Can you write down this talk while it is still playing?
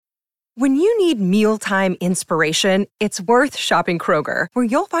When you need mealtime inspiration, it's worth shopping Kroger, where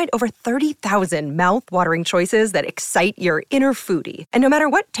you'll find over 30,000 mouth-watering choices that excite your inner foodie. And no matter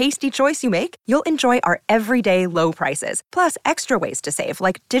what tasty choice you make, you'll enjoy our everyday low prices, plus extra ways to save,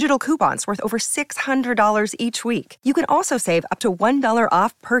 like digital coupons worth over $600 each week. You can also save up to $1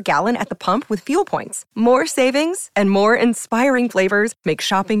 off per gallon at the pump with fuel points. More savings and more inspiring flavors make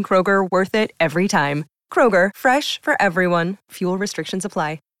shopping Kroger worth it every time. Kroger, fresh for everyone. Fuel restrictions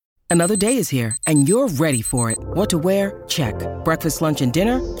apply. Another day is here, and you're ready for it. What to wear? Check. Breakfast, lunch, and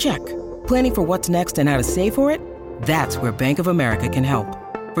dinner? Check. Planning for what's next and how to save for it? That's where Bank of America can help.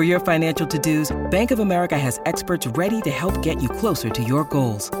 For your financial to-dos, Bank of America has experts ready to help get you closer to your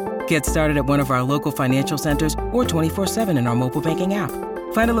goals. Get started at one of our local financial centers or 24/7 in our mobile banking app.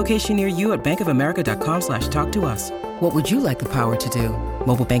 Find a location near you at bankofamerica.com/talktous. What would you like the power to do?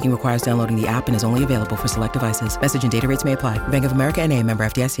 Mobile banking requires downloading the app and is only available for select devices. Message and data rates may apply. Bank of America N.A., member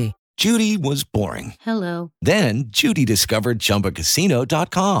FDIC. Judy was boring. Hello. Then Judy discovered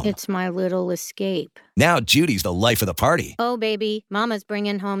ChumbaCasino.com. It's my little escape. Now Judy's the life of the party. Oh, baby, mama's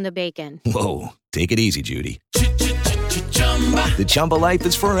bringing home the bacon. Whoa, take it easy, Judy. The Chumba life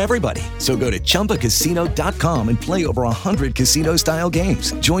is for everybody. So go to ChumbaCasino.com and play over 100 casino-style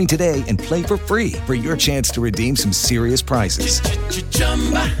games. Join today and play for free for your chance to redeem some serious prizes.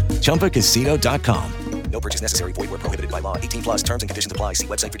 ChumbaCasino.com. No purchase necessary. Void where prohibited by law. 18 plus terms and conditions apply. See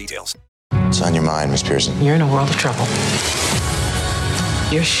website for details. What's on your mind, Miss Pearson? You're in a world of trouble.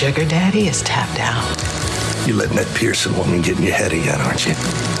 Your sugar daddy is tapped out. You're letting that Pearson woman get in your head again, aren't you?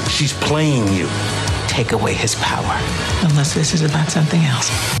 She's playing you. Take away his power. Unless this is about something else.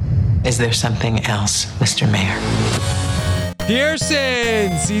 Is there something else, Mr. Mayor?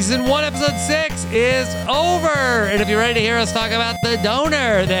 Pearson, season 1, episode 6 is over. And if you're ready to hear us talk about the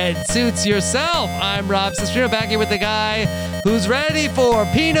donor that suits yourself, I'm Rob Sestrino, back here with the guy who's ready for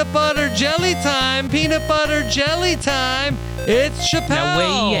peanut butter jelly time. Peanut butter jelly time. It's Chappelle.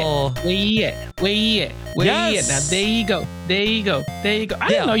 Now, where you at? Yes. Now, there you go. I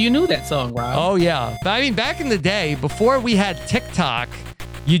didn't know you knew that song, Rob. Oh, yeah. I mean, back in the day, before we had TikTok,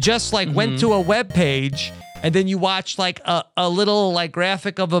 you just went to a web page and then you watched a little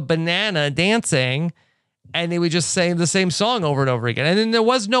graphic of a banana dancing, and they would just sing the same song over and over again. And then there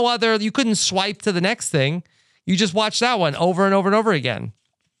was no other, you couldn't swipe to the next thing. You just watched that one over and over and over again.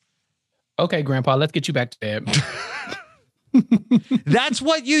 Okay, Grandpa, let's get you back to bed. That's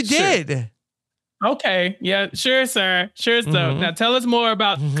what you did. Sure. Okay. Yeah, sure, sir. Sure, so. Now tell us more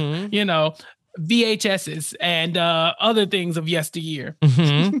about, VHSs and other things of yesteryear.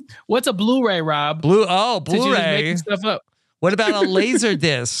 What's a Blu-ray, Rob? Blu-ray. Making stuff up. What about a laser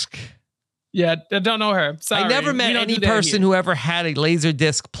disc? Yeah, I don't know her. Sorry. I never met any person who ever had a laser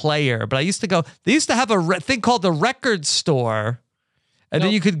disc player, but I used to go. They used to have a thing called the record store, and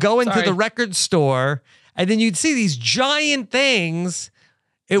then you could go into the record store, and then you'd see these giant things.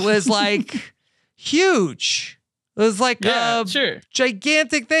 It was huge. It was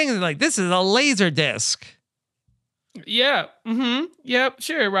gigantic thing. And this is a laser disc. Yeah. Yep.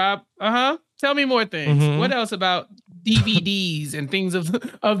 Sure, Rob. Tell me more things. What else about DVDs and things of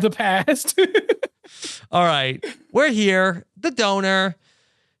the past? All right. We're here. The donor.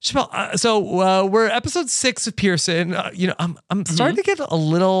 Chappelle, so we're episode 6 of Pearson. I'm starting to get a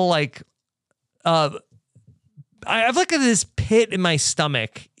little I have this pit in my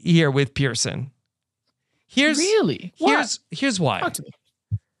stomach here with Pearson. Here's why.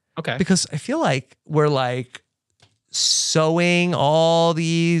 Okay. Because I feel like we're sewing all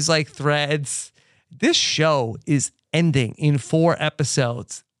these threads. This show is ending in 4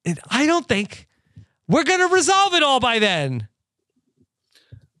 episodes. And I don't think we're going to resolve it all by then.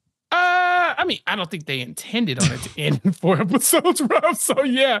 I don't think they intended on it to end in 4 episodes, Rob. So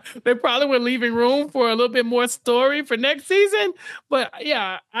yeah, they probably were leaving room for a little bit more story for next season. But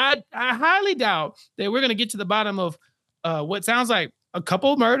yeah, I highly doubt that we're gonna get to the bottom of what sounds like a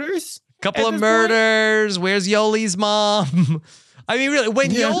couple murders. Where's Yoli's mom? I mean, really,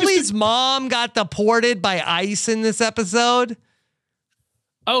 when Yoli's mom got deported by ICE in this episode.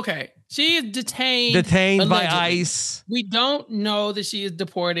 Okay. She is detained by ICE. We don't know that she is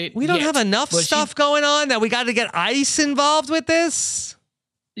deported. We don't have enough stuff going on that we got to get ICE involved with this.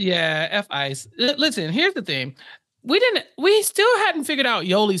 Yeah, F ICE. Listen, here's the thing. We still hadn't figured out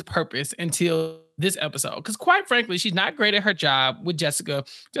Yoli's purpose until this episode. Because quite frankly, she's not great at her job with Jessica.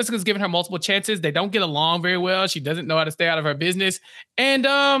 Jessica's giving her multiple chances. They don't get along very well. She doesn't know how to stay out of her business. And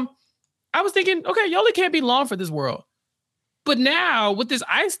I was thinking, okay, Yoli can't be long for this world. But now with this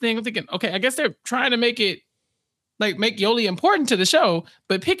ICE thing, I'm thinking, okay, I guess they're trying to make it make Yoli important to the show,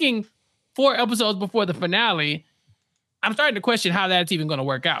 but picking 4 episodes before the finale, I'm starting to question how that's even going to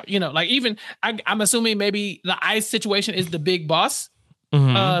work out. Like even I'm assuming maybe the ICE situation is the big boss.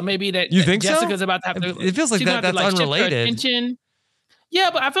 Maybe that you think Jessica's so? about to have to. It feels like that's unrelated. Yeah,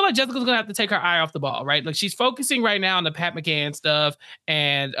 but I feel like Jessica's gonna have to take her eye off the ball, right? Like she's focusing right now on the Pat McCann stuff,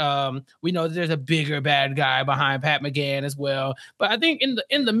 and we know that there's a bigger bad guy behind Pat McCann as well. But I think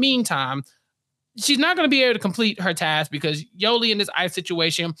in the meantime, she's not going to be able to complete her task because Yoli in this ICE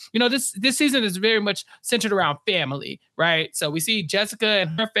situation, this season is very much centered around family, right? So we see Jessica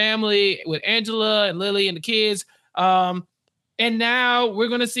and her family with Angela and Lily and the kids, and now we're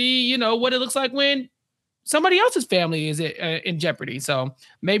going to see what it looks like when somebody else's family is in jeopardy. So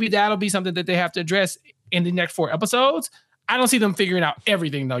maybe that'll be something that they have to address in the next 4 episodes. I don't see them figuring out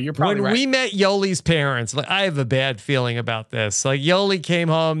everything, though. You're probably right. When we met Yoli's parents, like I have a bad feeling about this. Like Yoli came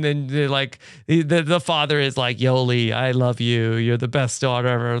home and the father is like, Yoli, I love you. You're the best daughter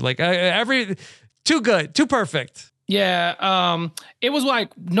ever. Like too good, too perfect. Yeah. It was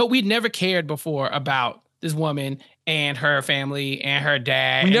like, no, we'd never cared before about this woman and her family and her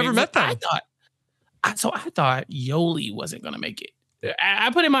dad. We never met them. I thought Yoli wasn't going to make it.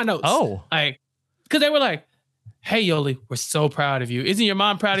 I put in my notes. Oh. Because they were like, hey, Yoli, we're so proud of you. Isn't your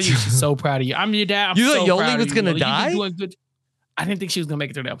mom proud of you? She's so proud of you. I'm your dad. You thought Yoli was going to die? I didn't think she was going to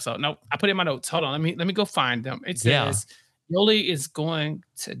make it through the episode. No, I put in my notes. Hold on. Let me go find them. It says Yoli is going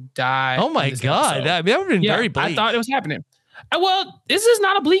to die. Oh, my God. That would have been very bleak. I thought it was happening. Well, this is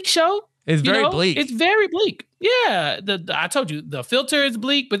not a bleak show. It's very bleak. It's very bleak. Yeah. I told you, the filter is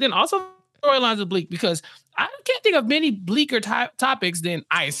bleak, but then also storylines is bleak because I can't think of many bleaker topics than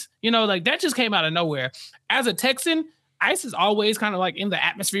ICE. Like that just came out of nowhere. As a Texan, ICE is always kind of like in the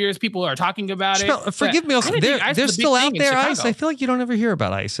atmospheres. People are talking about it. Forgive me, they're still out there, ICE. I feel like you don't ever hear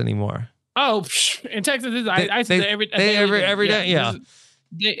about ICE anymore. Oh, in Texas, ICE is every day. Yeah.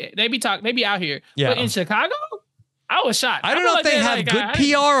 They be out here. Yeah. But in Chicago, I was shocked. I don't know if they have good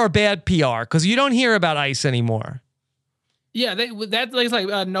PR or bad PR because you don't hear about ICE anymore. Yeah, that's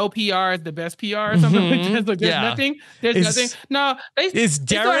like no PR is the best PR or something like that. Like, there's nothing. There's nothing. No, is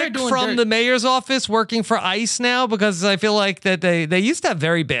Derek from the mayor's office working for ICE now? Because I feel like that they used to have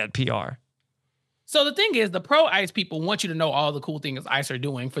very bad PR. So the thing is, the pro-ICE people want you to know all the cool things ICE are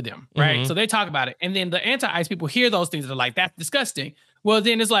doing for them, right? Mm-hmm. So they talk about it, and then the anti-ICE people hear those things and are like, "That's disgusting." Well,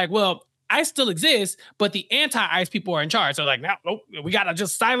 then it's like, well, ICE still exists, but the anti-ICE people are in charge. So like, now we gotta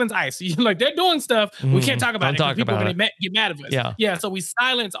just silence ICE. Like they're doing stuff. We can't talk about it because people are gonna get mad at us. Yeah. So we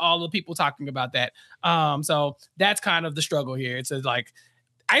silence all the people talking about that. So that's kind of the struggle here. It says like,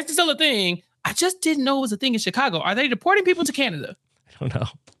 ICE is still a thing. I just didn't know it was a thing in Chicago. Are they deporting people to Canada? I don't know.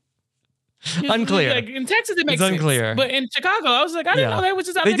 Unclear. Like in Texas, it makes sense. Unclear. But in Chicago, I was like, I didn't know they was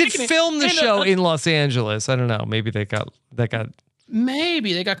just out there. They did film the show in Los Angeles. I don't know. Maybe they got.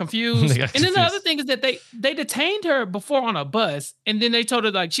 Maybe they got confused. And then the other thing is that they detained her before on a bus, and then they told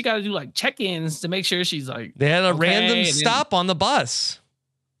her like she got to do like check-ins to make sure she's like. They had a random stop on the bus.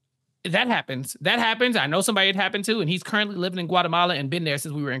 That happens. I know somebody it happened to, and he's currently living in Guatemala and been there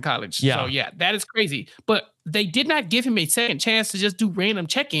since we were in college. Yeah. So yeah, that is crazy. But they did not give him a second chance to just do random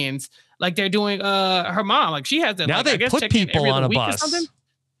check-ins like they're doing her mom. Like she has that. Now like, they I guess put people on a bus.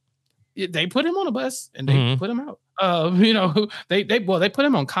 They put him on a bus and they put him out. They put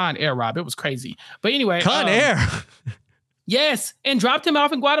him on Con Air, Rob. It was crazy. But anyway, Con Air. Yes, and dropped him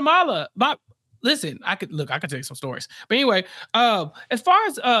off in Guatemala. But listen, I could tell you some stories. But anyway, as far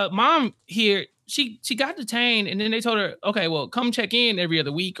as mom here, she got detained, and then they told her, okay, well, come check in every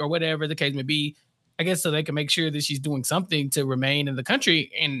other week or whatever the case may be. I guess so they can make sure that she's doing something to remain in the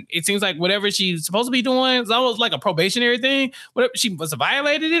country. And it seems like whatever she's supposed to be doing is almost like a probationary thing. Whatever she was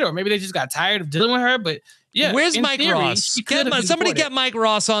violated it, or maybe they just got tired of dealing with her. But yeah, where's Mike Ross? Somebody get Mike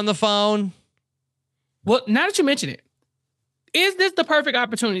Ross on the phone. Well, now that you mention it, is this the perfect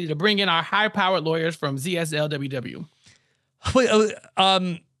opportunity to bring in our high-powered lawyers from ZSLWW?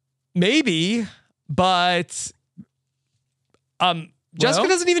 Maybe, but Jessica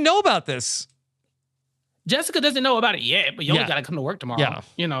doesn't even know about this. Jessica doesn't know about it yet, but Yoli got to come to work tomorrow.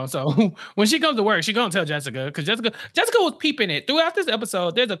 Yeah. So when she comes to work, she's going to tell Jessica, because Jessica was peeping it. Throughout this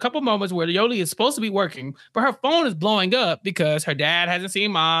episode, there's a couple moments where Yoli is supposed to be working, but her phone is blowing up because her dad hasn't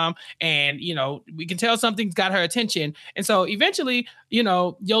seen mom, and, we can tell something's got her attention. And so eventually,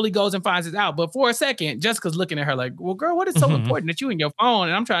 Yoli goes and finds it out. But for a second, Jessica's looking at her like, well, girl, what is so important that you and your phone,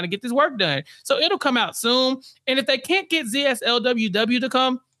 and I'm trying to get this work done. So it'll come out soon. And if they can't get ZSLWW to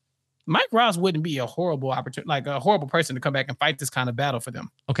come, Mike Ross wouldn't be a horrible opportunity, like a horrible person to come back and fight this kind of battle for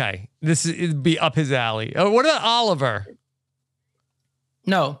them. Okay, it'd be up his alley. What about Oliver?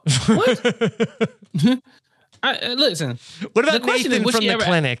 No. What? Listen. What about Nathan from the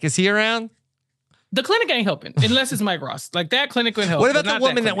clinic? Is he around? The clinic ain't helping unless it's Mike Ross. Like that clinic would help. What about the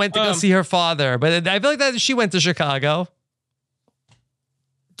woman that went to go see her father? But I feel like that she went to Chicago.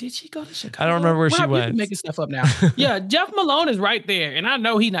 Did she go to Chicago? I don't remember where she went. You're making stuff up now. Yeah, Jeff Malone is right there, and I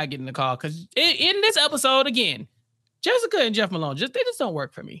know he's not getting the call because in this episode again, Jessica and Jeff Malone they just don't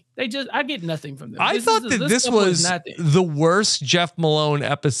work for me. I get nothing from them. I thought this was the worst Jeff Malone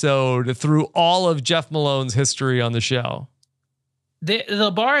episode through all of Jeff Malone's history on the show.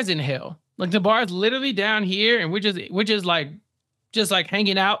 The bar is in hell. Like the bar is literally down here, and we're just like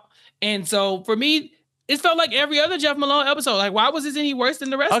hanging out. And so for me, it felt like every other Jeff Malone episode. Like, why was this any worse than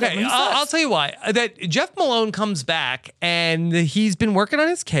the rest of them? Okay, I'll tell you why. That Jeff Malone comes back, and he's been working on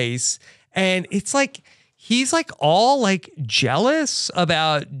his case, and it's like he's like all like jealous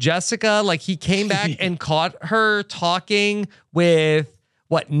about Jessica. Like he came back and caught her talking with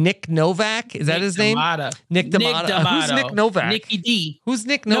Nick Novak? Is that his name? Nick D'Amato. Who's Nick Novak? Nicky D. Who's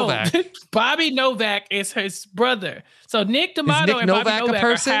Nick Novak? No, Bobby Novak is his brother. So Nick D'Amato and Bobby Novak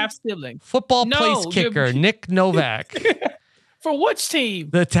are half siblings. Football place kicker, Nick Novak. For which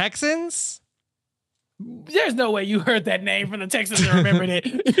team? The Texans? There's no way you heard that name from the Texans and remembered it.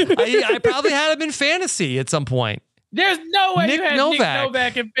 I probably had him in fantasy at some point. There's no way you had Nick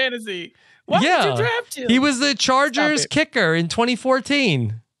Novak in fantasy. Why did you draft him? He was the Chargers kicker in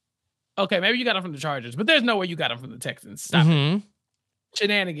 2014. Okay, maybe you got him from the Chargers, but there's no way you got him from the Texans. Stop it.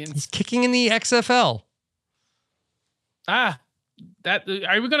 Shenanigans. He's kicking in the XFL. We're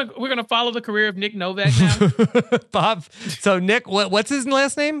gonna follow the career of Nick Novak now? Bob. So Nick, what's his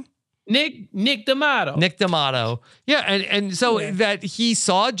last name? Nick D'Amato. Nick D'Amato. Yeah, and so that he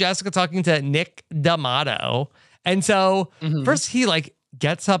saw Jessica talking to Nick D'Amato, and so first he like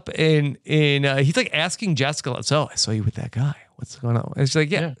gets up in he's like asking Jessica, so I saw you with that guy. What's going on? And she's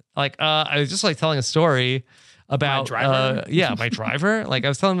like, yeah. Like I was just like telling a story about my driver. Like I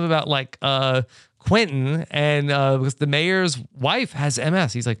was telling him about like Quentin and because the mayor's wife has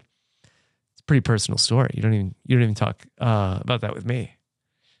MS. He's like, it's a pretty personal story. You don't even talk about that with me.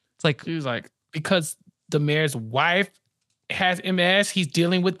 It's like he was like, because the mayor's wife has MS, he's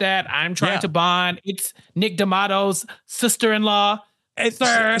dealing with that. I'm trying to bond. It's Nick D'Amato's sister-in-law.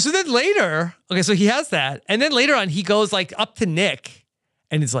 So then later, okay, so he has that. And then later on, he goes like up to Nick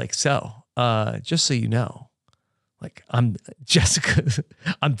and is like, so, just so you know, like I'm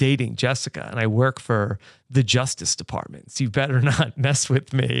dating Jessica and I work for the Justice Department. So you better not mess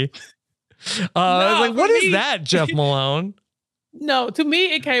with me. I was like, what is that, Jeff Malone? No, to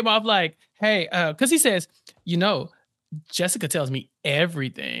me, it came off like, hey, because he says, Jessica tells me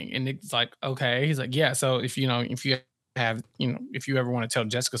everything. And Nick's like, okay. He's like, yeah. So if you ever want to tell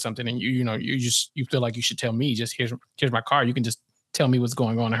Jessica something and you feel like you should tell me, just here's my card. You can just tell me what's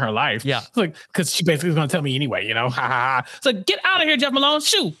going on in her life. Yeah. It's like, because she basically is going to tell me anyway, Ha ha ha. It's like, get out of here, Jeff Malone.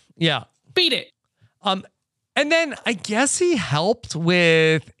 Shoo. Yeah. Beat it. And then I guess he helped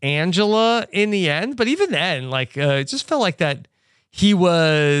with Angela in the end. But even then, like, it just felt like that he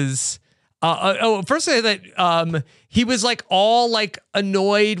was... first that he was like all like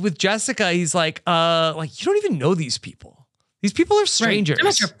annoyed with Jessica. He's like you don't even know these people. These people are strangers. They're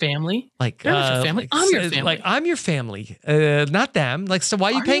not your family. Like they're not your family. I'm your family. Like I'm your family, not them. Like so,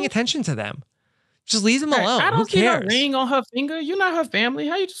 why are you paying attention to them? Just leave them alone. I don't see a ring on her finger. You're not her family.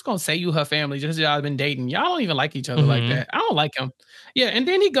 How you just gonna say you her family just y'all been dating? Y'all don't even like each other like that. I don't like him. Yeah, and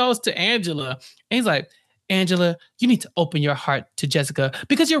then he goes to Angela and he's like, Angela, you need to open your heart to Jessica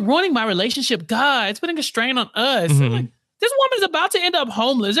because you're ruining my relationship. God, it's putting a strain on us. Like, this woman is about to end up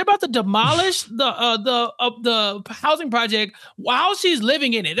homeless. They're about to demolish the housing project while she's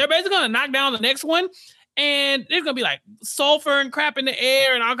living in it. They're basically going to knock down the next one. And there's going to be like sulfur and crap in the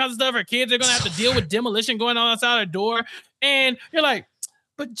air and all kinds of stuff. Her kids are going to have to deal with demolition going on outside her door. And you're like,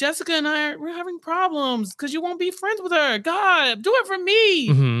 but Jessica and we're having problems because you won't be friends with her. God, do it for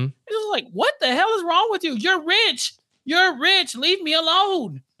me. It's like, what the hell is wrong with you? You're rich. Leave me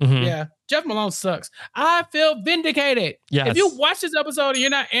alone. Yeah, Jeff Malone sucks. I feel vindicated. Yes. If you watch this episode and you're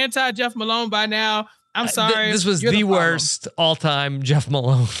not anti-Jeff Malone by now, I'm sorry. This was the worst all-time Jeff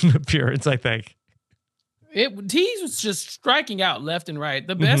Malone appearance, I think. He was just striking out left and right.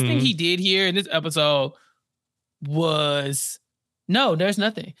 The best thing he did here in this episode was... No, there's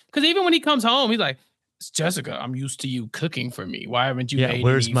nothing. Because even when he comes home, he's like, Jessica, I'm used to you cooking for me. Why haven't you made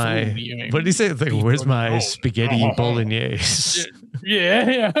where's me my food? What did he say? It's like, where's my spaghetti bolognese?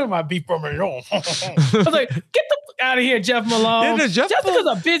 Yeah, my beef parmesan. I was like, get the fuck out of here, Jeff Malone. Yeah, Jessica's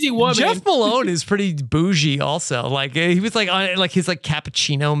a busy woman. Jeff Malone is pretty bougie also. Like he was like on like his like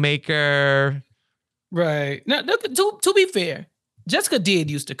cappuccino maker. Right. Now, to be fair, Jessica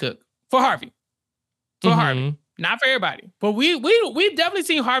did used to cook for Harvey. Not for everybody. But we've definitely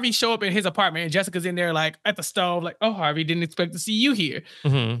seen Harvey show up in his apartment and Jessica's in there like at the stove, like, oh, Harvey, didn't expect to see you here.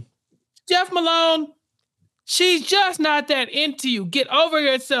 Mm-hmm. Jeff Malone, she's just not that into you. Get over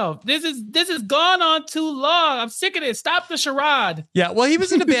yourself. This has gone on too long. I'm sick of this. Stop the charade. Yeah, well, he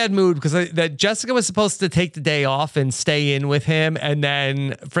was in a bad mood because that Jessica was supposed to take the day off and stay in with him, and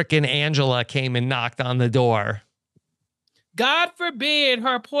then frickin' Angela came and knocked on the door. God forbid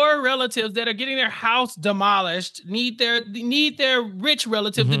her poor relatives that are getting their house demolished need their rich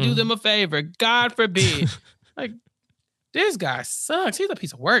relative to do them a favor. God forbid. Like, this guy sucks. He's a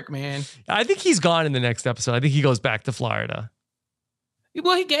piece of work, man. I think he's gone in the next episode. I think he goes back to Florida.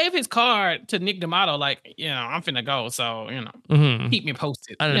 Well, he gave his card to Nick D'Amato, like, I'm finna go, so, keep me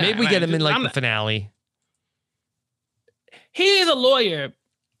posted. I don't know. Maybe we get him in the finale. He is a lawyer.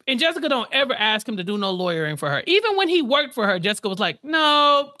 And Jessica don't ever ask him to do no lawyering for her. Even when he worked for her, Jessica was like,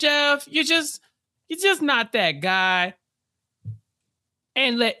 no, Jeff, you're just not that guy.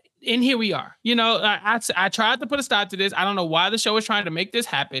 And here we are. I tried to put a stop to this. I don't know why the show is trying to make this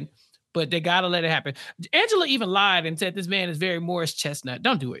happen, but they got to let it happen. Angela even lied and said this man is very Morris Chestnut.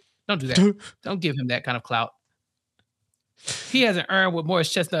 Don't do it. Don't do that. Don't give him that kind of clout. He hasn't earned what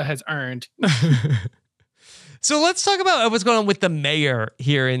Morris Chestnut has earned. So let's talk about what's going on with the mayor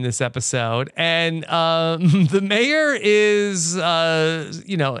here in this episode. And the mayor is,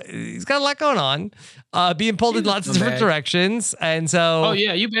 he's got a lot going on, being pulled in lots of different directions. And so... Oh,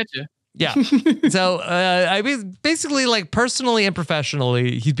 yeah, you betcha. Yeah. So I mean, basically, like personally and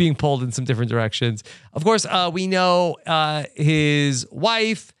professionally, he's being pulled in some different directions. Of course, we know his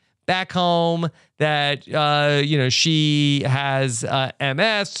wife back home that, she has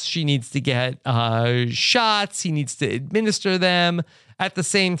MS. She needs to get shots. He needs to administer them. At the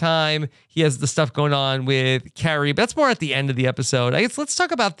same time, he has the stuff going on with Carrie. But that's more at the end of the episode. I guess let's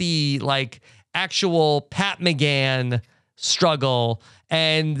talk about the actual Pat McGann struggle.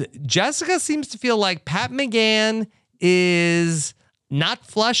 And Jessica seems to feel like Pat McGann is not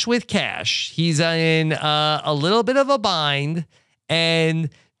flush with cash. He's in a little bit of a bind. And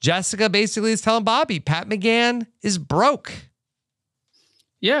Jessica basically is telling Bobby, Pat McGann is broke.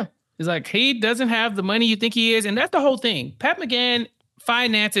 Yeah. It's like, he doesn't have the money you think he is. And that's the whole thing. Pat McGann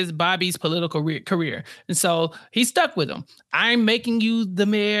finances Bobby's political career. And so he's stuck with him. I'm making you the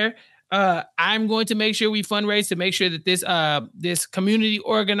mayor. I'm going to make sure we fundraise to make sure that this community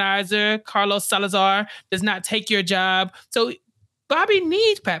organizer, Carlos Salazar, does not take your job. So Bobby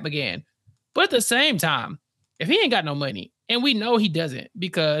needs Pat McGann. But at the same time, if he ain't got no money, and we know he doesn't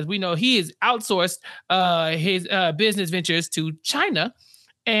because we know he has outsourced his business ventures to China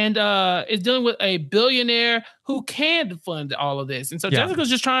and is dealing with a billionaire who can fund all of this. And so Jessica's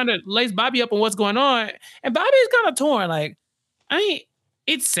just trying to lace Bobby up on what's going on. And Bobby's kind of torn. Like,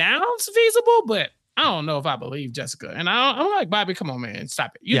 it sounds feasible, but I don't know if I believe Jessica. And I'm like, Bobby, come on, man,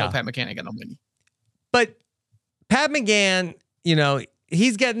 stop it. You know Pat McGann ain't got no money. But Pat McGann,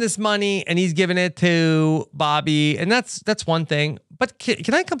 he's getting this money and he's giving it to Bobby. And that's one thing. But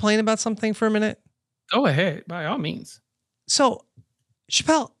can I complain about something for a minute? Go ahead, by all means. So,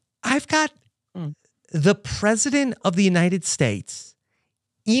 Chappelle, I've got the president of the United States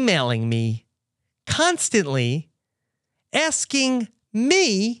emailing me constantly asking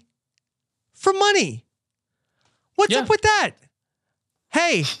me for money. What's up with that?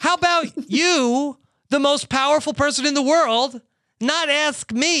 Hey, how about you, the most powerful person in the world, not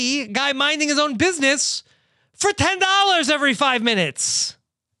ask me, guy minding his own business, for $10 every 5 minutes?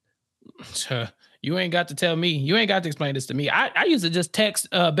 You ain't got to tell me. You ain't got to explain this to me. I used to just text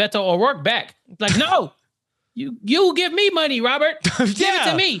Beto O'Rourke back. Like, no, you give me money, Robert. Give it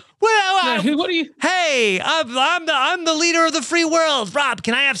to me. Well, what do you? Hey, I'm the leader of the free world. Rob,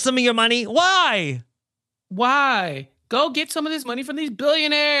 can I have some of your money? Why? Go get some of this money from these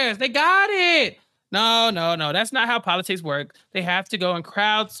billionaires. They got it. No. That's not how politics work. They have to go and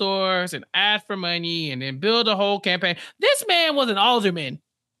crowdsource and ask for money and then build a whole campaign. This man was an alderman.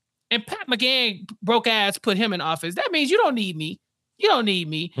 And Pat McGann, broke ass, put him in office. That means you don't need me. You don't need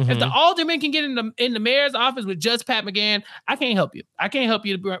me. Mm-hmm. If the alderman can get in the mayor's office with just Pat McGann, I can't help you. I can't help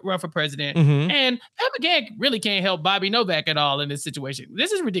you to run for president. Mm-hmm. And Pat McGann really can't help Bobby Novak at all in this situation.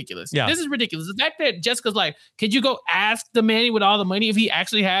 This is ridiculous. Yeah. This is ridiculous. The fact that Jessica's like, could you go ask the man with all the money if he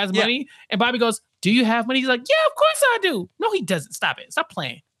actually has money? And Bobby goes, do you have money? He's like, yeah, of course I do. No, he doesn't. Stop it. Stop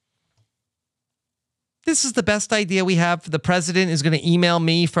playing. This is the best idea we have. The president is going to email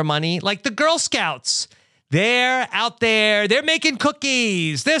me for money. Like the Girl Scouts. They're out there. They're making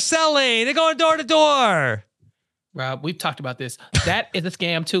cookies. They're selling. They're going door to door. Rob, we've talked about this. That is a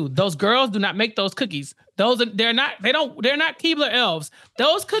scam too. Those girls do not make those cookies. They're not Keebler elves.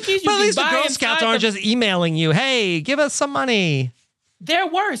 Those cookies you but at can least the buy Girl Scouts aren't just emailing you, hey, give us some money. They're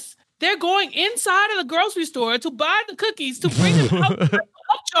worse. They're going inside of the grocery store to buy the cookies to bring them out,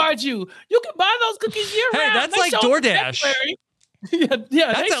 upcharge you. You can buy those cookies year round. Hey, that's like DoorDash.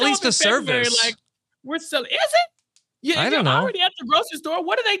 yeah. That's at least a service. Like we're selling. Is it? Yeah, I don't know. You're already at the grocery store.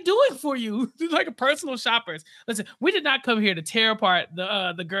 What are they doing for you? They're like a personal shoppers. Listen, we did not come here to tear apart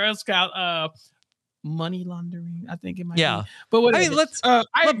the Girl Scout money laundering. I think it might. Yeah, be. But what? I mean, let's. But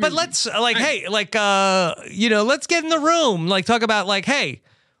let's let's get in the room. Like talk about like, hey,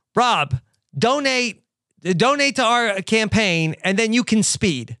 Rob, donate to our campaign, and then you can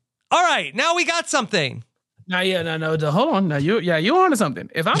speed. All right, now we got something. No. Hold on. Now you're onto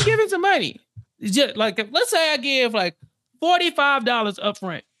something. If I'm giving some money. Just like let's say I give like $45 up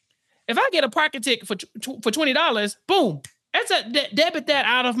front. If I get a parking ticket for $20, boom, that's a debit that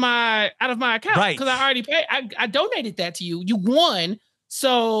out of my account, right? Because I already paid. I donated that to you. You won,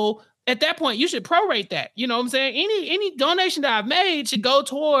 so at that point you should prorate that. You know what I'm saying? Any donation that I've made should go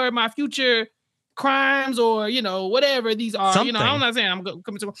toward my future crimes or whatever these are. Something. I'm not saying I'm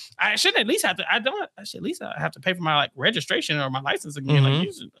coming to. I shouldn't at least have to. I should at least have to pay for my like registration or my license again. Mm-hmm.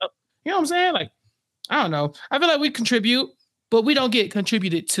 Like you know what I'm saying? Like, I don't know. I feel like we contribute, but we don't get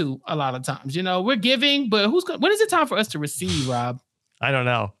contributed to a lot of times. We're giving, but when is it time for us to receive, Rob? I don't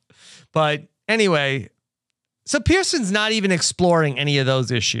know. But anyway, so Pearson's not even exploring any of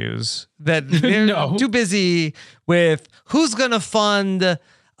those issues. That they're too busy with who's going to fund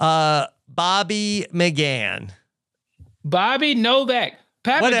Bobby McGann. Bobby Novak.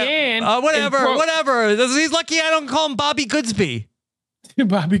 Pat McGann. Whatever. He's lucky I don't call him Bobby Goodsby.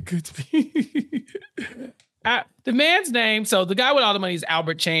 Bobby Goodsby. The man's name, so the guy with all the money is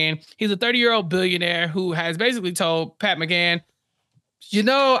Albert Chan. He's a 30-year-old billionaire who has basically told Pat McGann,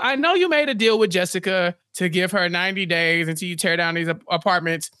 I know you made a deal with Jessica to give her 90 days until you tear down these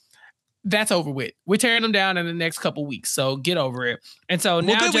apartments. That's over with. We're tearing them down in the next couple weeks, so get over it. And so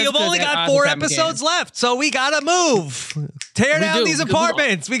now we've only got 4 episodes left, so we got to move. Tear down these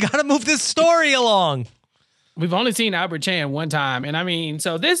apartments. We got to move this story along. We've only seen Albert Chan one time. And I mean,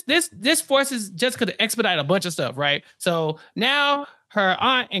 so this forces Jessica to expedite a bunch of stuff, right? So now her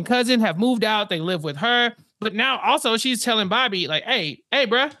aunt and cousin have moved out. They live with her. But now also she's telling Bobby, like, hey,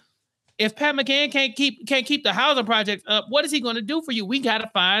 bruh, if Pat McGann can't keep the housing project up, what is he going to do for you? We got to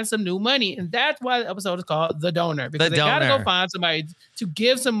find some new money. And that's why the episode is called The Donor. Because they got to go find somebody to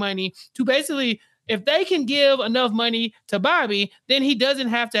give some money to basically... If they can give enough money to Bobby, then he doesn't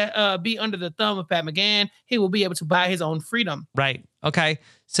have to be under the thumb of Pat McGann. He will be able to buy his own freedom. Right. Okay.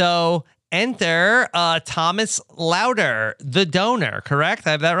 So enter Thomas Lauder, the donor, correct?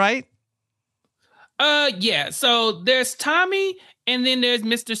 I have that right? Yeah. So there's Tommy and then there's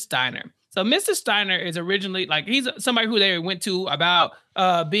Mr. Steiner. So Mr. Steiner is originally he's somebody who they went to about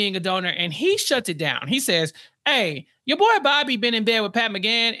being a donor, and he shuts it down. He says, hey, your boy Bobby been in bed with Pat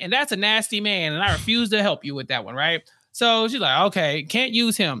McGann, and that's a nasty man, and I refuse to help you with that one, right? So she's like, okay, can't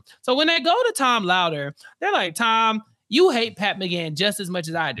use him. So when they go to Tom Lauder, they're like, Tom, you hate Pat McGann just as much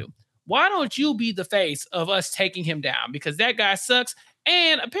as I do. Why don't you be the face of us taking him down? Because that guy sucks.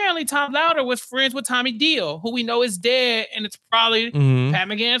 And apparently Tom Lauder was friends with Tommy Deal, who we know is dead, and it's probably Pat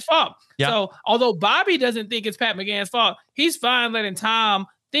McGann's fault. Yep. So although Bobby doesn't think it's Pat McGann's fault, he's fine letting Tom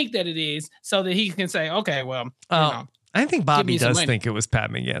think that it is so that he can say, okay, well, I think Bobby does think it was Pat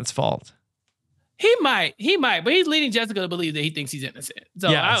McGann's fault. He might, but he's leading Jessica to believe that he thinks he's innocent.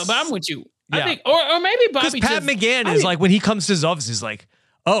 So, yes. But I'm with you. Yeah. I think, or maybe Bobby. Because Pat McGann is like, when he comes to his office, he's like,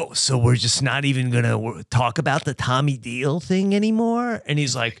 oh, so we're just not even gonna talk about the Tommy Deal thing anymore? And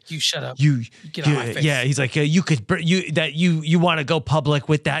he's like, you shut up. You get on my face. Yeah, he's like, you want to go public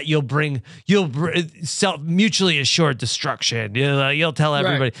with that? You'll bring mutually assured destruction. You'll tell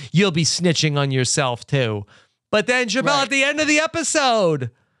everybody. Right. You'll be snitching on yourself too. But then Jamel, at the end of the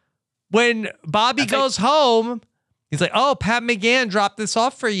episode, when Bobby goes home, he's like, oh, Pat McGann dropped this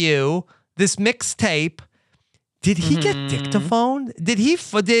off for you, this mixtape. Did he get dictaphone? Did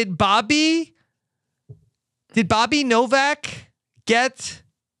Bobby Novak get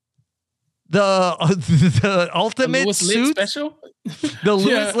the ultimate suit special? The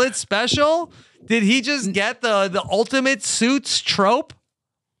Louis Litt special? Did he just get the ultimate suits trope?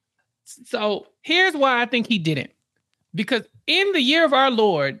 So here's why I think he didn't. Because in the year of our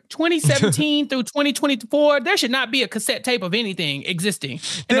Lord, 2017 through 2024, there should not be a cassette tape of anything existing.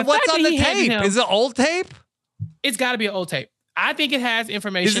 And then what's on the tape? Is it old tape? It's got to be an old tape. I think it has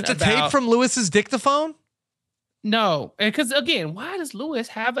information. Is it the tape from Lewis's dictaphone? No, because again, why does Lewis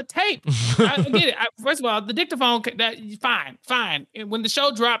have a tape? I get it. First of all, the dictaphone, fine. And when the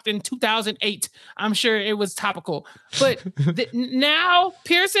show dropped in 2008, I'm sure it was topical. But now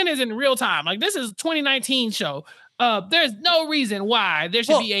Pearson is in real time. Like, this is 2019 show. There's no reason why there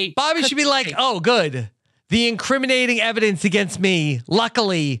should be a... Bobby should be like, oh, good. The incriminating evidence against me,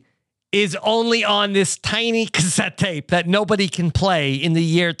 luckily, is only on this tiny cassette tape that nobody can play in the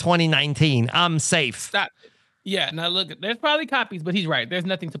year 2019. I'm safe. Stop. Yeah, now look, there's probably copies, but he's right. There's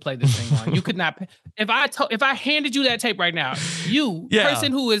nothing to play this thing on. You could not. If I handed you that tape right now,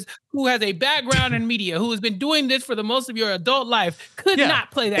 person who has a background in media, who has been doing this for the most of your adult life, could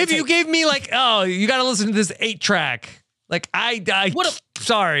not play that. If tape. you gave me like, oh, you got to listen to this 8-track. Like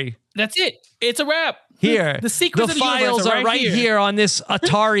sorry. That's it. It's a wrap. Here, the secrets of the files universe are right here on this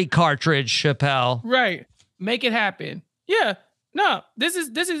Atari cartridge, Chappelle. Right. Make it happen. Yeah. No, this is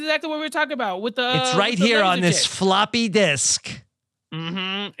exactly what we're talking about with the. It's right here on this floppy disk.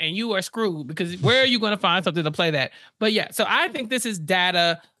 Mm-hmm. And you are screwed because where are you going to find something to play that? But yeah, so I think this is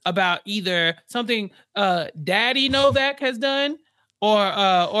data about either something Daddy Novak has done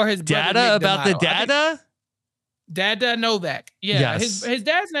or his brother data Nick about D'Amato. the data. Dada Novak. Yeah, yes. his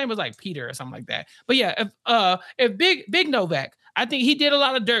dad's name was like Peter or something like that. But yeah, if Big Novak, I think he did a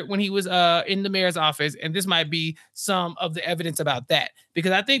lot of dirt when he was in the mayor's office, and this might be some of the evidence about that.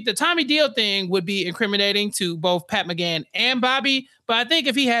 Because I think the Tommy Deal thing would be incriminating to both Pat McGann and Bobby. But I think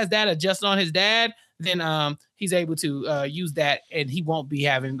if he has data just on his dad, then he's able to use that, and he won't be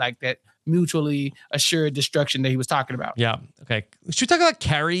having like that mutually assured destruction that he was talking about. Yeah. Okay. Should we talk about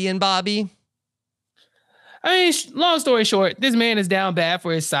Carrie and Bobby? I mean, long story short, this man is down bad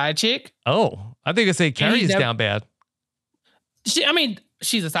for his side chick. Oh, I think I say Carrie is down bad.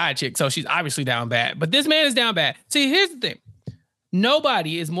 She's a side chick, so she's obviously down bad. But this man is down bad. See, here's the thing.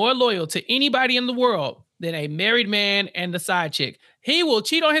 Nobody is more loyal to anybody in the world than a married man and the side chick. He will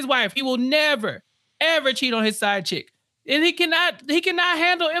cheat on his wife. He will never, ever cheat on his side chick. And he cannot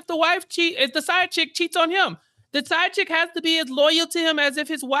handle if the side chick cheats on him. The side chick has to be as loyal to him as if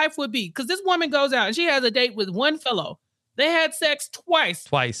his wife would be. Because this woman goes out and she has a date with one fellow. They had sex twice.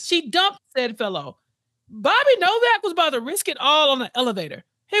 She dumped said fellow. Bobby Novak was about to risk it all on the elevator.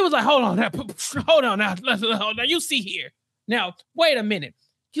 He was like, hold on now, you see here. Now, wait a minute.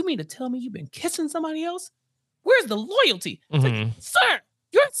 You mean to tell me you've been kissing somebody else? Where's the loyalty? Mm-hmm. Like, sir,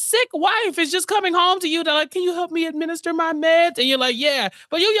 your sick wife is just coming home to you. They're like, can you help me administer my meds? And you're like, yeah.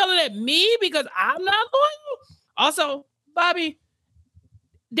 But you yelling at me because I'm not loyal? Also, Bobby,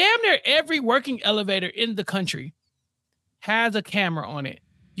 damn near every working elevator in the country has a camera on it.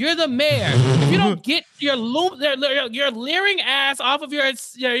 You're the mayor. If you don't get your leering ass off of your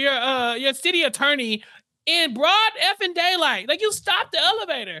city attorney in broad effing daylight, like you stop the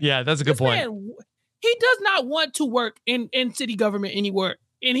elevator. Yeah, that's a good point. Man, he does not want to work in city government anymore,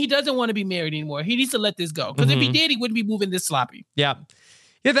 and he doesn't want to be married anymore. He needs to let this go because if he did, he wouldn't be moving this sloppy. Yeah.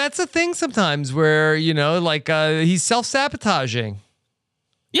 Yeah, that's a thing sometimes where, he's self-sabotaging.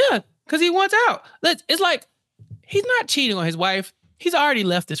 Yeah, because he wants out. It's like he's not cheating on his wife. He's already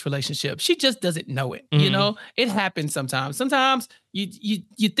left this relationship. She just doesn't know it. Mm-hmm. You know, it happens sometimes. Sometimes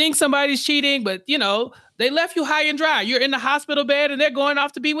you think somebody's cheating, but, they left you high and dry. You're in the hospital bed and they're going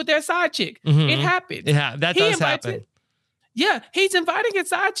off to be with their side chick. Mm-hmm. It happens. Yeah, that does happen. Yeah, he's inviting his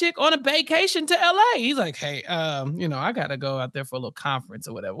side chick on a vacation to LA. He's like, hey, I gotta go out there for a little conference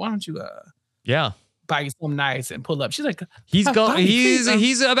or whatever. Why don't you buy you something nice and pull up? She's like, he's about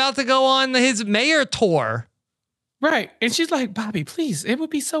to go on his mayor tour. Right. And she's like, Bobby, please, it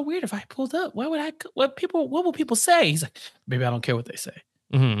would be so weird if I pulled up. What will people say? He's like, baby, I don't care what they say.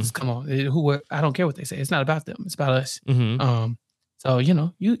 Mm-hmm. Just come on. I don't care what they say. It's not about them. It's about us. Mm-hmm. So,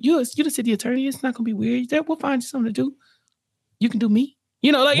 you're the city attorney. It's not gonna be weird. We'll find you something to do. You can do me.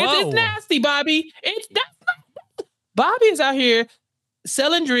 It's nasty, Bobby. Bobby is out here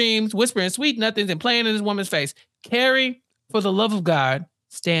selling dreams, whispering sweet nothings, and playing in this woman's face. Carrie, for the love of God,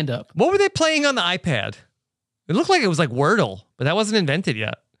 stand up. What were they playing on the iPad? It looked like it was like Wordle, but that wasn't invented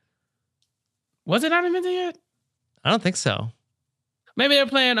yet. Was it not invented yet? I don't think so. Maybe they're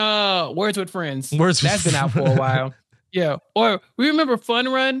playing Words with Friends. That's been out for a while. Yeah. Or we remember Fun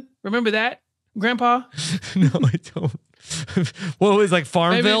Run. Remember that, Grandpa? No, I don't. What was like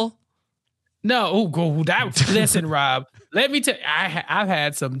Farmville? Maybe. No. Listen, Rob. Let me tell you, I've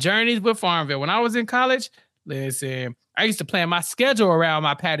had some journeys with Farmville. When I was in college, listen, I used to plan my schedule around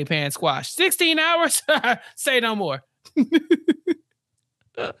my patty pan squash. 16 hours? Say no more.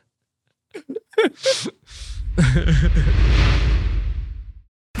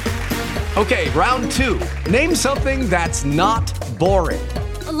 Okay, round two. Name something that's not boring.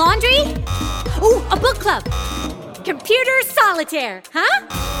 A laundry? Ooh, a book club. Computer solitaire, huh?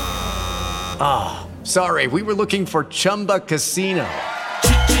 Ah, oh, sorry. We were looking for Chumba Casino.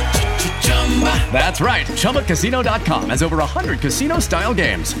 That's right. ChumbaCasino.com has over 100 casino-style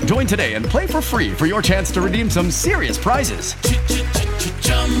games. Join today and play for free for your chance to redeem some serious prizes.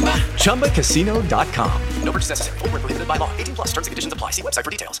 ChumbaCasino.com. No purchase necessary. Void where prohibited by law. 18+ terms and conditions apply. See website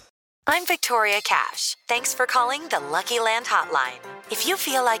for details. I'm Victoria Cash. Thanks for calling the Lucky Land Hotline. If you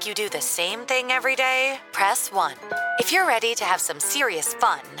feel like you do the same thing every day, press 1. If you're ready to have some serious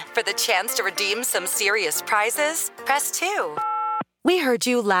fun for the chance to redeem some serious prizes, press 2. We heard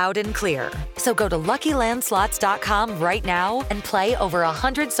you loud and clear. So go to LuckyLandSlots.com right now and play over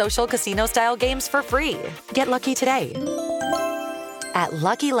 100 social casino-style games for free. Get lucky today at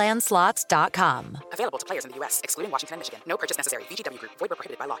LuckyLandSlots.com. Available to players in the U.S., excluding Washington and Michigan. No purchase necessary. VGW Group. Void where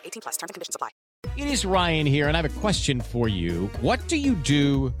prohibited by law. 18+. Terms and conditions apply. It is Ryan here, and I have a question for you. What do you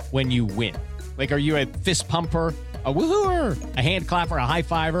do when you win? Like, are you a fist pumper? A woohooer, a hand clapper, a high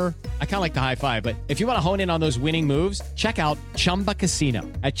fiver. I kind of like the high five, but if you want to hone in on those winning moves, check out Chumba Casino.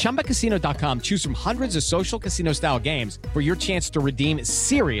 At ChumbaCasino.com, choose from hundreds of social casino style games for your chance to redeem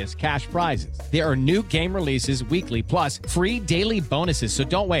serious cash prizes. There are new game releases weekly, plus free daily bonuses. So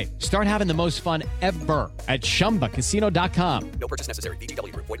don't wait. Start having the most fun ever at ChumbaCasino.com. No purchase necessary.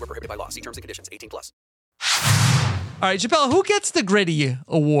 VGW Group. Void where prohibited by law. See terms and conditions. 18+. All right, Chappelle, who gets the Gritty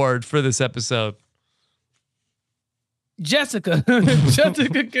Award for this episode? Jessica.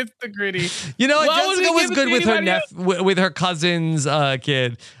 Jessica gets the Gritty. You know, Jessica was good with her cousin's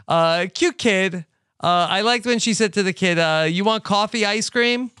kid. Cute kid. I liked when she said to the kid, you want coffee, ice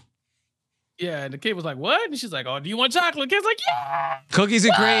cream? Yeah, and the kid was like, what? And she's like, oh, do you want chocolate? The kid's like, yeah. Cookies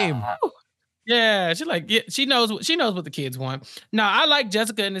and cream. Yeah, she's like, yeah, she knows what the kids want. Now, I like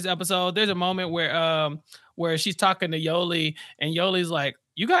Jessica in this episode. There's a moment where she's talking to Yoli, and Yoli's like,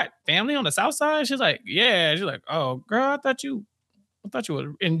 you got family on the south side? She's like, yeah. She's like, oh, girl, I thought you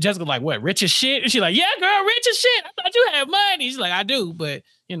were. And Jessica's like, what, rich as shit? And she's like, yeah, girl, rich as shit. I thought you had money. She's like, I do, but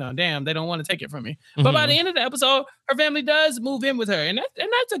damn, they don't want to take it from me. Mm-hmm. But by the end of the episode, her family does move in with her, and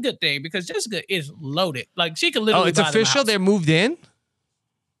that's a good thing because Jessica is loaded. Like she could literally. Oh, it's official. They're moved in.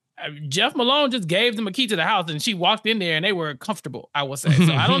 Jeff Malone just gave them a key to the house, and she walked in there, and they were comfortable. I will say.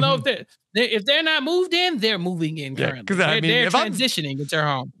 So I don't know if they're not moved in, they're moving in currently. Yeah, they're transitioning into her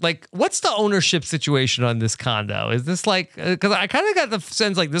home. Like, what's the ownership situation on this condo? Is this like? Because I kind of got the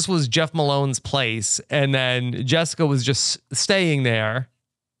sense like this was Jeff Malone's place, and then Jessica was just staying there.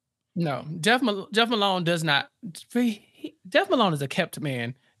 No, Jeff Malone does not. Jeff Malone is a kept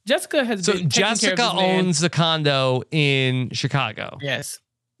man. Jessica has. So Jessica owns the condo in Chicago.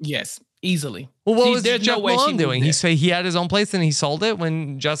 Yes, easily. Well, what was Jeff Malone doing? He had his own place and he sold it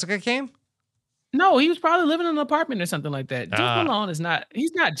when Jessica came? No, he was probably living in an apartment or something like that. Jeff Malone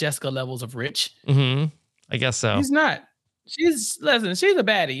he's not Jessica levels of rich. Mm-hmm. I guess so. He's not. She's a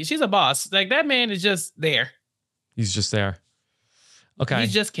baddie. She's a boss. Like that man is just there. He's just there. Okay.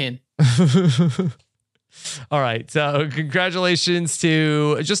 He's just Ken. All right. So congratulations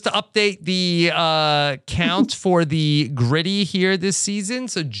to update the count for the Gritty here this season.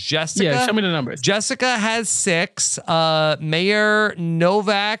 So Jessica. Yeah, show me the numbers. Jessica has 6. Mayor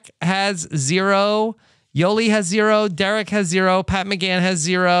Novak has 0. Yoli has 0. Derek has 0. Pat McGann has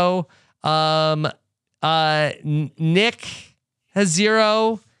 0. Nick has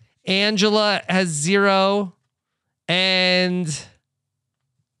 0. Angela has 0. And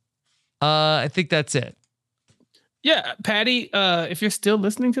I think that's it. Yeah, Patty, if you're still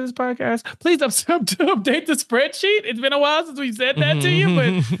listening to this podcast, please update the spreadsheet. It's been a while since we said that to you,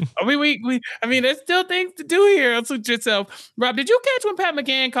 but there's still things to do here. Suit yourself. Rob, did you catch when Pat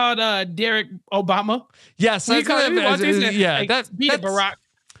McGann called Derek Obama? Yes, Peter Barack.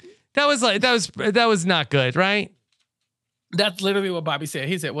 That was not good, right? That's literally what Bobby said.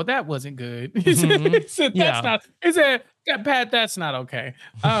 He said, "Well, that wasn't good." He said, "That's not." He said, "Pat, that's not okay."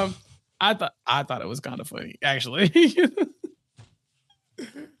 I thought it was kind of funny, actually.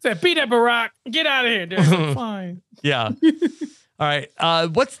 Said, Peter Barack, get out of here. Derek. Fine. Yeah. All right.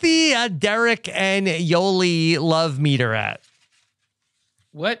 What's the Derek and Yoli love meter at?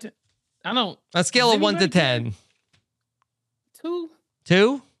 What? I don't. A scale of 1 to 10. 2.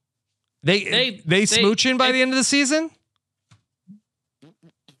 2? They smooching by the end of the season?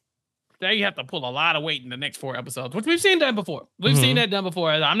 They have to pull a lot of weight in the next 4 episodes, which we've seen done before. We've seen that done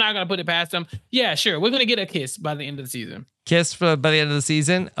before. I'm not going to put it past them. Yeah, sure. We're going to get a kiss by the end of the season. Kiss by the end of the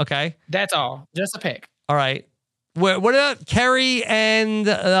season? Okay. That's all. Just a peck. All right. What about Kerry and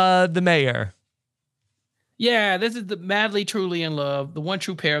the mayor? Yeah, this is the madly, truly in love, the one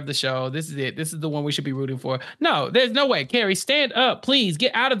true pair of the show. This is it. This is the one we should be rooting for. No, there's no way. Carrie, stand up, please.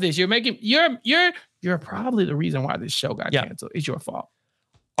 Get out of this. You're probably the reason why this show got canceled. It's your fault.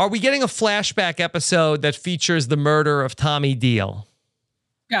 Are we getting a flashback episode that features the murder of Tommy Deal?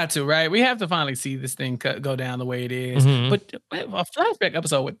 Got to, right? We have to finally see this thing go down the way it is. But a flashback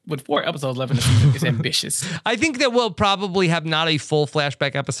episode with 4 episodes left in the season is ambitious. I think that we'll probably have not a full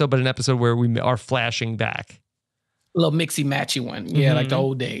flashback episode, but an episode where we are flashing back. A little mixy matchy one. Yeah, like the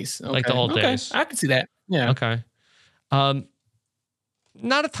old days. Okay. Like the old days. I can see that. Yeah. Okay. Not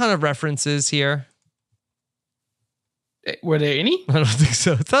a ton of references here. Were there any? I don't think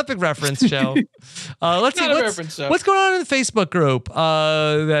so. It's not a big reference show. Let's see what's going on in the Facebook group.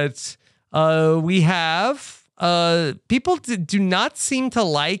 We have people do not seem to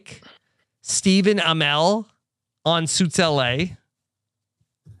like Stephen Amell on Suits LA.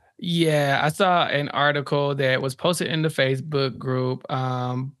 Yeah, I saw an article that was posted in the Facebook group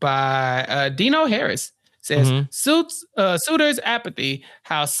by Dino Harris. Says Suitors apathy,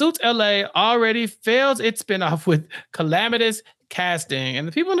 how Suits LA already fails its spinoff with calamitous casting. And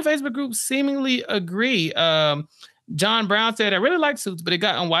the people in the Facebook group seemingly agree. John Brown said, I really like Suits, but it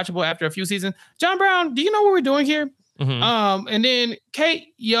got unwatchable after a few seasons. John Brown, do you know what we're doing here? And then Kate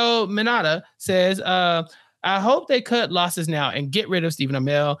Yo Minata says, I hope they cut losses now and get rid of Stephen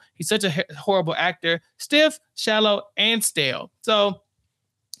Amell. He's such a horrible actor, stiff, shallow, and stale. So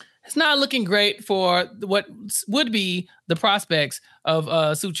it's not looking great for what would be the prospects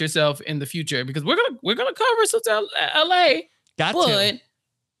of Suit Yourself in the future, because we're gonna cover Suits LA. Got to.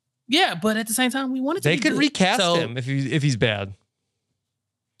 Yeah, but at the same time, we wanted to. They could recast him if he's bad.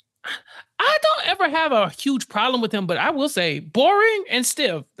 I don't ever have a huge problem with him, but I will say boring and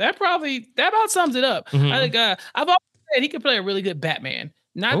stiff. That about sums it up. I think I've always said he could play a really good Batman.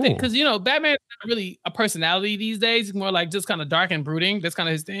 Not that, because Batman's not really a personality these days. It's more like just kind of dark and brooding. That's kind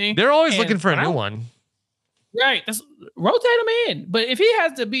of his thing. They're always looking for a new one. Right. Rotate him in. But if he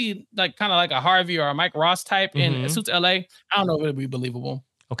has to be like kind of like a Harvey or a Mike Ross type in Suits LA, I don't know if it'll be believable.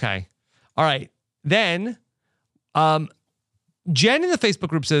 Okay. All right. Then Jen in the Facebook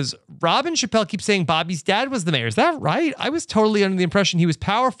group says, Robin Chappelle keeps saying Bobby's dad was the mayor. Is that right? I was totally under the impression he was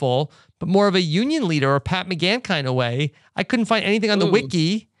powerful, but more of a union leader or Pat McGann kind of way. I couldn't find anything on the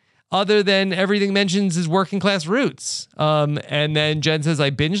wiki other than everything mentions his working class roots. And then Jen says,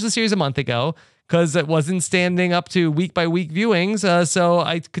 I binged the series a month ago because it wasn't standing up to week by week viewings. So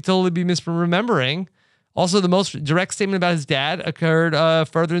I could totally be misremembering. Also, the most direct statement about his dad occurred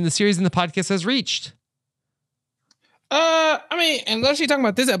further in the series than the podcast has reached. I mean, unless you're talking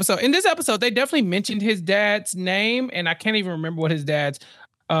about this episode. In this episode, they definitely mentioned his dad's name, and I can't even remember what his dad's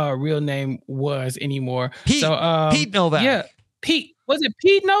real name was anymore. Pete Novak. Yeah, Pete. Was it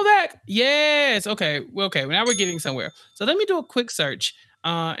Pete Novak? Yes. Okay. Well, okay. Now we're getting somewhere. So let me do a quick search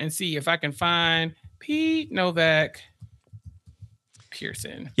and see if I can find Pete Novak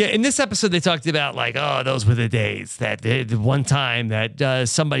Pearson. Yeah, in this episode, they talked about like, oh, those were the days that the one time that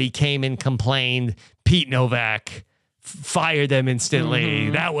somebody came and complained, Pete Novak fired them instantly.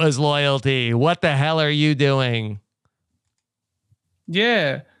 That was loyalty. What the hell are you doing?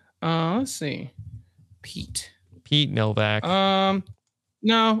 Yeah. Let's see. Pete Novak.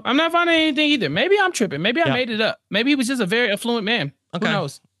 No, I'm not finding anything either. Maybe I'm tripping. Maybe I made it up. Maybe he was just a very affluent man. Okay. Who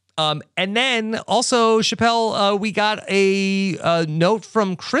knows? And then also, Chappelle, we got a note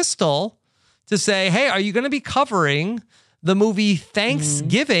from Crystal to say, hey, are you going to be covering the movie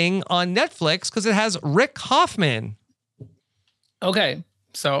Thanksgiving on Netflix? Because it has Rick Hoffman. Okay,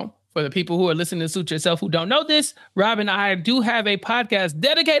 so for the people who are listening to Suit Yourself who don't know this, Rob and I do have a podcast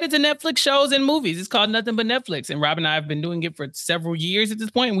dedicated to Netflix shows and movies. It's called Nothing But Netflix. And Rob and I have been doing it for several years at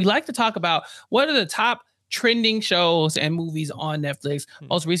this point. And we like to talk about what are the top trending shows and movies on Netflix.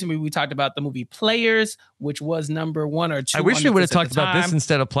 Most recently, we talked about the movie Players, which was number 1 or 2. I wish we would have talked about this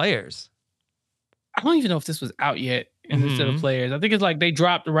instead of Players. I don't even know if this was out yet instead of Players. I think it's like they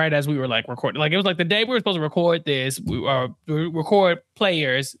dropped right as we were like recording. Like it was like the day we were supposed to record this, we record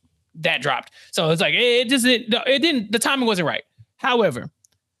Players, that dropped. So it's like it didn't. The timing wasn't right. However,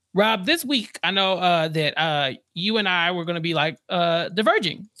 Rob, this week I know that you and I were going to be like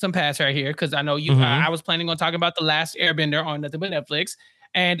diverging some paths right here because I know you. I was planning on talking about The Last Airbender on Nothing But Netflix,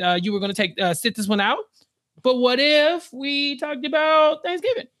 and you were going to sit this one out. But what if we talked about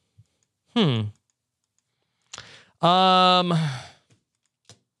Thanksgiving? I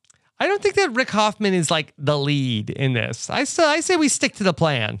don't think that Rick Hoffman is like the lead in this. I say we stick to the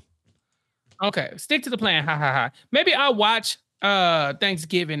plan. Okay, stick to the plan. Ha ha ha. Maybe I'll watch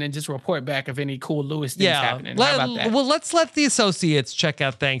Thanksgiving and just report back if any cool Lewis things happening. How about that? Well, let's let the associates check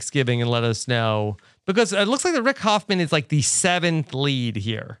out Thanksgiving and let us know. Because it looks like the Rick Hoffman is like the 7th lead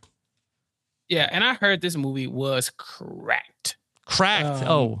here. Yeah, and I heard this movie was cracked.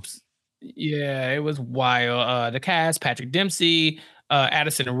 Yeah, it was wild. The cast, Patrick Dempsey,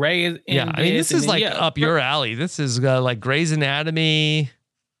 Addison Rae is in I mean, this is like up your alley. This is like Grey's Anatomy,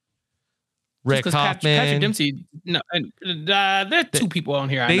 Rick Hoffman. Patrick Dempsey, no, there are 2 people on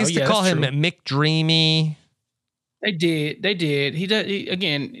here. They used to call him Mick Dreamy. They did. He does.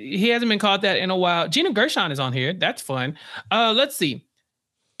 He hasn't been called that in a while. Gina Gershon is on here. That's fun. Let's see.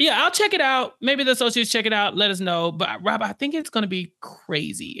 Yeah, I'll check it out. Maybe the associates check it out. Let us know. But Rob, I think it's going to be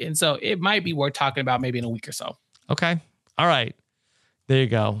crazy. And so it might be worth talking about maybe in a week or so. Okay. All right. There you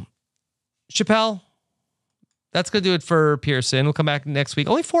go. Chappelle, that's going to do it for Pearson. We'll come back next week.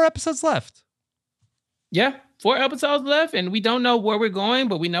 Only 4 episodes left. Yeah, 4 episodes left. And we don't know where we're going,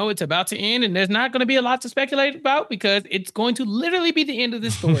 but we know it's about to end. And there's not going to be a lot to speculate about because it's going to literally be the end of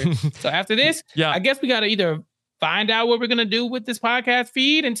this story. So after this, I guess we got to either find out what we're going to do with this podcast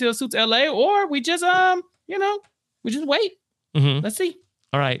feed until Suits LA, or we just, we just wait. Let's see.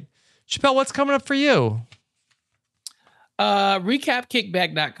 All right. Chappelle, what's coming up for you?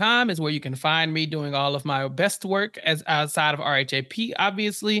 Recapkickback.com is where you can find me doing all of my best work as outside of RHAP,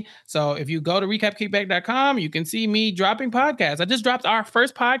 obviously. So if you go to recapkickback.com, you can see me dropping podcasts. I just dropped our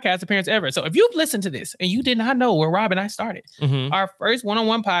first podcast appearance ever. So if you've listened to this and you did not know where Rob and I started, our first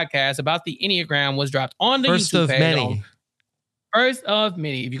one-on-one podcast about the Enneagram was dropped on the YouTube page. First of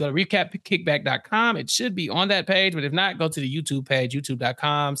many. If you go to recapkickback.com, it should be on that page. But if not, go to the YouTube page,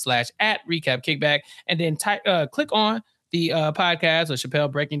 youtube.com/@recapkickback, and then click on the podcast of Chappelle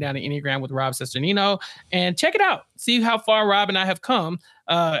Breaking Down the Enneagram with Rob Sesternino and check it out. See how far Rob and I have come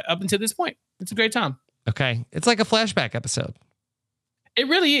up until this point. It's a great time. Okay. It's like a flashback episode. It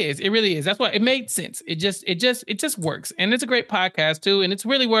really is. It really is. That's why it made sense. It just works. And it's a great podcast too. And it's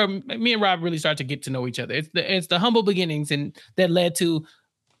really where me and Rob really start to get to know each other. It's the humble beginnings and that led to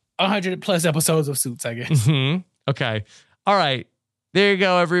 100+ episodes of Suits, I guess. Okay. All right. There you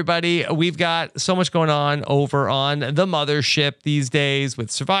go, everybody. We've got so much going on over on the mothership these days with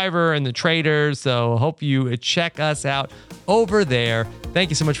Survivor and the Traders. So hope you check us out over there. Thank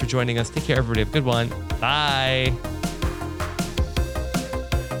you so much for joining us. Take care, everybody. Have a good one. Bye.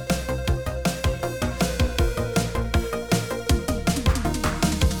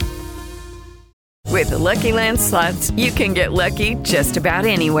 With the Lucky Land Slots, you can get lucky just about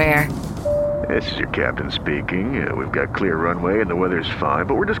anywhere. This is your captain speaking. We've got clear runway and the weather's fine,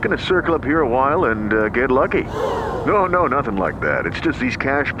 but we're just going to circle up here a while and get lucky. No, nothing like that. It's just these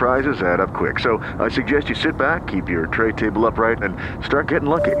cash prizes add up quick. So I suggest you sit back, keep your tray table upright, and start getting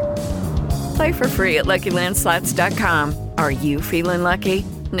lucky. Play for free at LuckyLandSlots.com. Are you feeling lucky?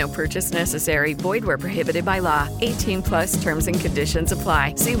 No purchase necessary. Void where prohibited by law. 18+ terms and conditions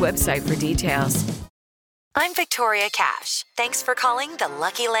apply. See website for details. I'm Victoria Cash. Thanks for calling the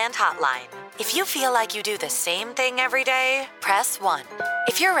Lucky Land Hotline. If you feel like you do the same thing every day, press 1.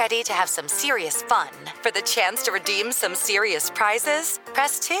 If you're ready to have some serious fun for the chance to redeem some serious prizes,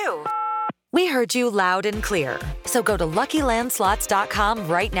 press 2. We heard you loud and clear. So go to LuckyLandSlots.com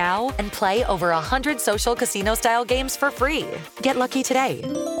right now and play over 100 social casino-style games for free. Get lucky today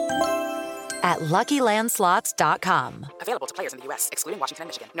at LuckyLandSlots.com. Available to players in the U.S., excluding Washington and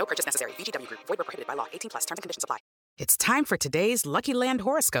Michigan. No purchase necessary. VGW Group. Void where prohibited by law. 18+. Terms and conditions apply. It's time for today's Lucky Land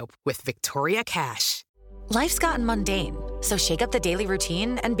horoscope with Victoria Cash. Life's gotten mundane, so shake up the daily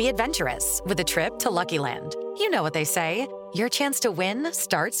routine and be adventurous with a trip to Lucky Land. You know what they say. Your chance to win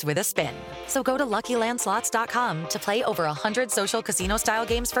starts with a spin. So go to LuckyLandSlots.com to play over 100 social casino-style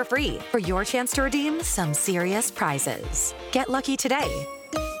games for free for your chance to redeem some serious prizes. Get lucky today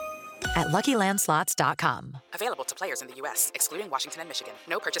at LuckyLandSlots.com. Available to players in the U.S., excluding Washington and Michigan.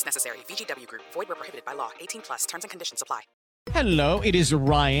 No purchase necessary. VGW Group. Void where prohibited by law. 18+. Terms and conditions apply. Hello, it is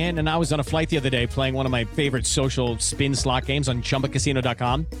Ryan, and I was on a flight the other day playing one of my favorite social spin slot games on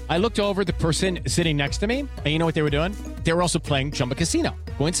ChumbaCasino.com. I looked over at the person sitting next to me, and you know what they were doing? They were also playing Chumba Casino.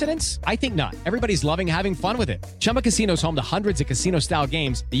 Coincidence? I think not. Everybody's loving having fun with it. Chumba Casino is home to hundreds of casino-style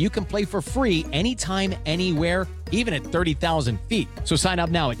games that you can play for free anytime, anywhere, even at 30,000 feet. So sign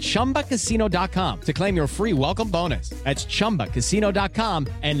up now at ChumbaCasino.com to claim your free welcome bonus. That's ChumbaCasino.com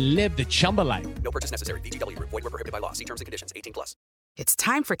and live the Chumba life. No purchase necessary. VGW Group. Void where prohibited by law. See terms and conditions. 18+. It's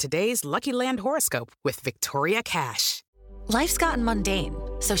time for today's Lucky Land horoscope with Victoria Cash. Life's gotten mundane,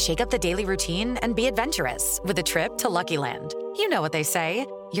 so shake up the daily routine and be adventurous with a trip to Lucky Land. You know what they say.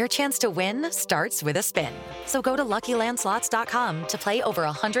 Your chance to win starts with a spin. So go to LuckyLandSlots.com to play over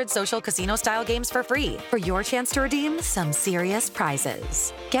 100 social casino-style games for free for your chance to redeem some serious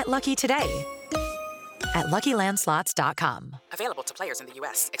prizes. Get lucky today at LuckyLandSlots.com. Available to players in the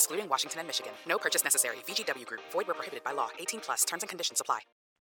U.S., excluding Washington and Michigan. No purchase necessary. VGW Group. Void where prohibited by law. 18 plus. Terms and conditions apply.